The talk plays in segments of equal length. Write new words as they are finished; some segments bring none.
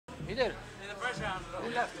He did. In the first round,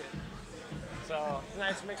 he left it. So,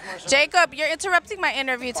 nice mixed martial arts. Jacob, you're interrupting my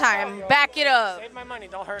interview time. Back it up. Save my money,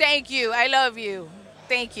 don't hurt. Thank you. I love you.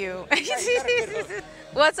 Thank you.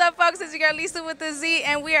 What's up, folks? It's your girl Lisa with the Z,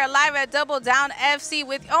 and we are live at Double Down FC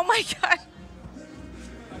with, oh my God.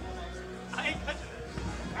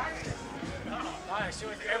 She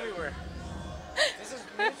went everywhere. This is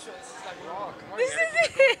mutual. This is like raw. Come on, This is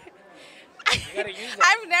it. You gotta use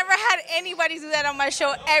that. I've never had anybody do that on my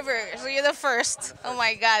show ever, so you're the first. Oh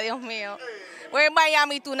my God, Dios mío. We're in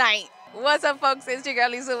Miami tonight. What's up, folks? It's your girl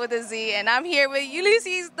Lisa with a Z, and I'm here with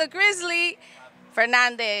Ulysses, the Grizzly,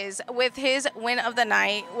 Fernandez, with his win of the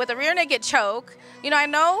night with a rear naked choke. You know, I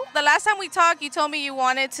know the last time we talked, you told me you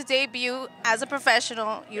wanted to debut as a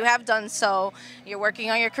professional. You have done so. You're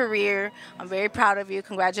working on your career. I'm very proud of you.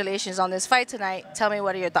 Congratulations on this fight tonight. Tell me,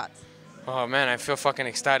 what are your thoughts? Oh man, I feel fucking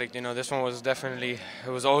ecstatic. You know, this one was definitely, it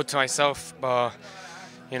was owed to myself.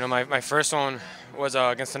 You know, my first one was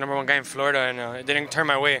against the #1 guy in Florida, and it didn't turn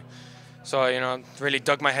my way. So, you know, really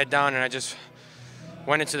dug my head down, and I just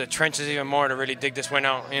went into the trenches even more to really dig this win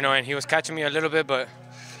out. You know, and he was catching me a little bit, but,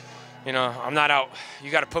 you know, I'm not out.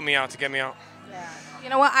 You got to put me out to get me out. Yeah. You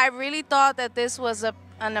know what? I really thought that this was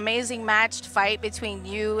an amazing matched fight between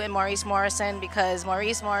you and Maurice Morrison, because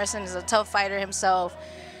Maurice Morrison is a tough fighter himself.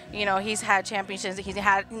 You know, he's had championships.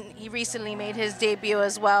 He recently made his debut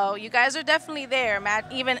as well. You guys are definitely there,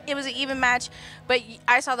 Matt. It was an even match, but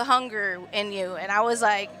I saw the hunger in you, and I was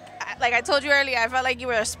like I told you earlier, I felt like you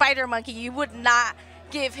were a spider monkey. You would not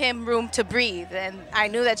give him room to breathe, and I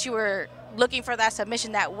knew that you were looking for that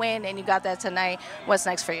submission, that win, and you got that tonight. What's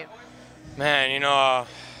next for you? Man, you know,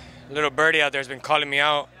 little birdie out there has been calling me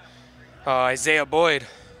out, Azeyah Boyd,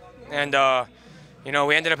 and you know,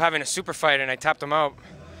 we ended up having a super fight, and I tapped him out.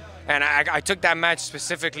 And I took that match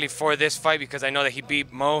specifically for this fight because I know that he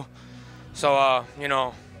beat Mo. So, you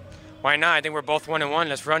know, why not? I think we're both 1-1.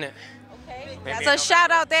 Let's run it. Okay. That's a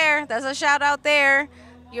shout out there. That's a shout out there.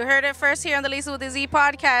 You heard it first here on the Lisa with the Z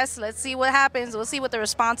podcast. Let's see what happens. We'll see what the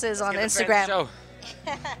response is on Instagram.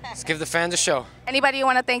 Let's give the fans a show. Anybody you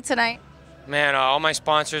want to thank tonight? Man, all my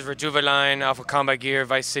sponsors, Rejuveline, Alpha Combat Gear,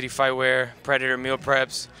 Vice City Fightwear, Predator Meal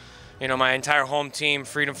Preps. You know, my entire home team,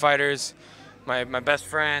 Freedom Fighters. My best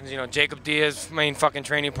friends, you know, Jacob Diaz, main fucking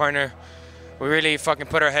training partner. We really fucking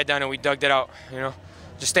put our head down and we dug it out, you know.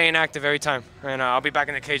 Just staying active every time. And I'll be back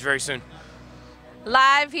in the cage very soon.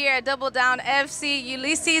 Live here at Double Down FC,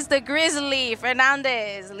 Ulysses the Grizzly,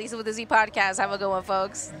 Fernandez. Lisa with the Z podcast. Have a good one,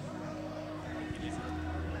 folks.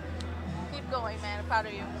 Keep going, man. I'm proud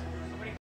of you.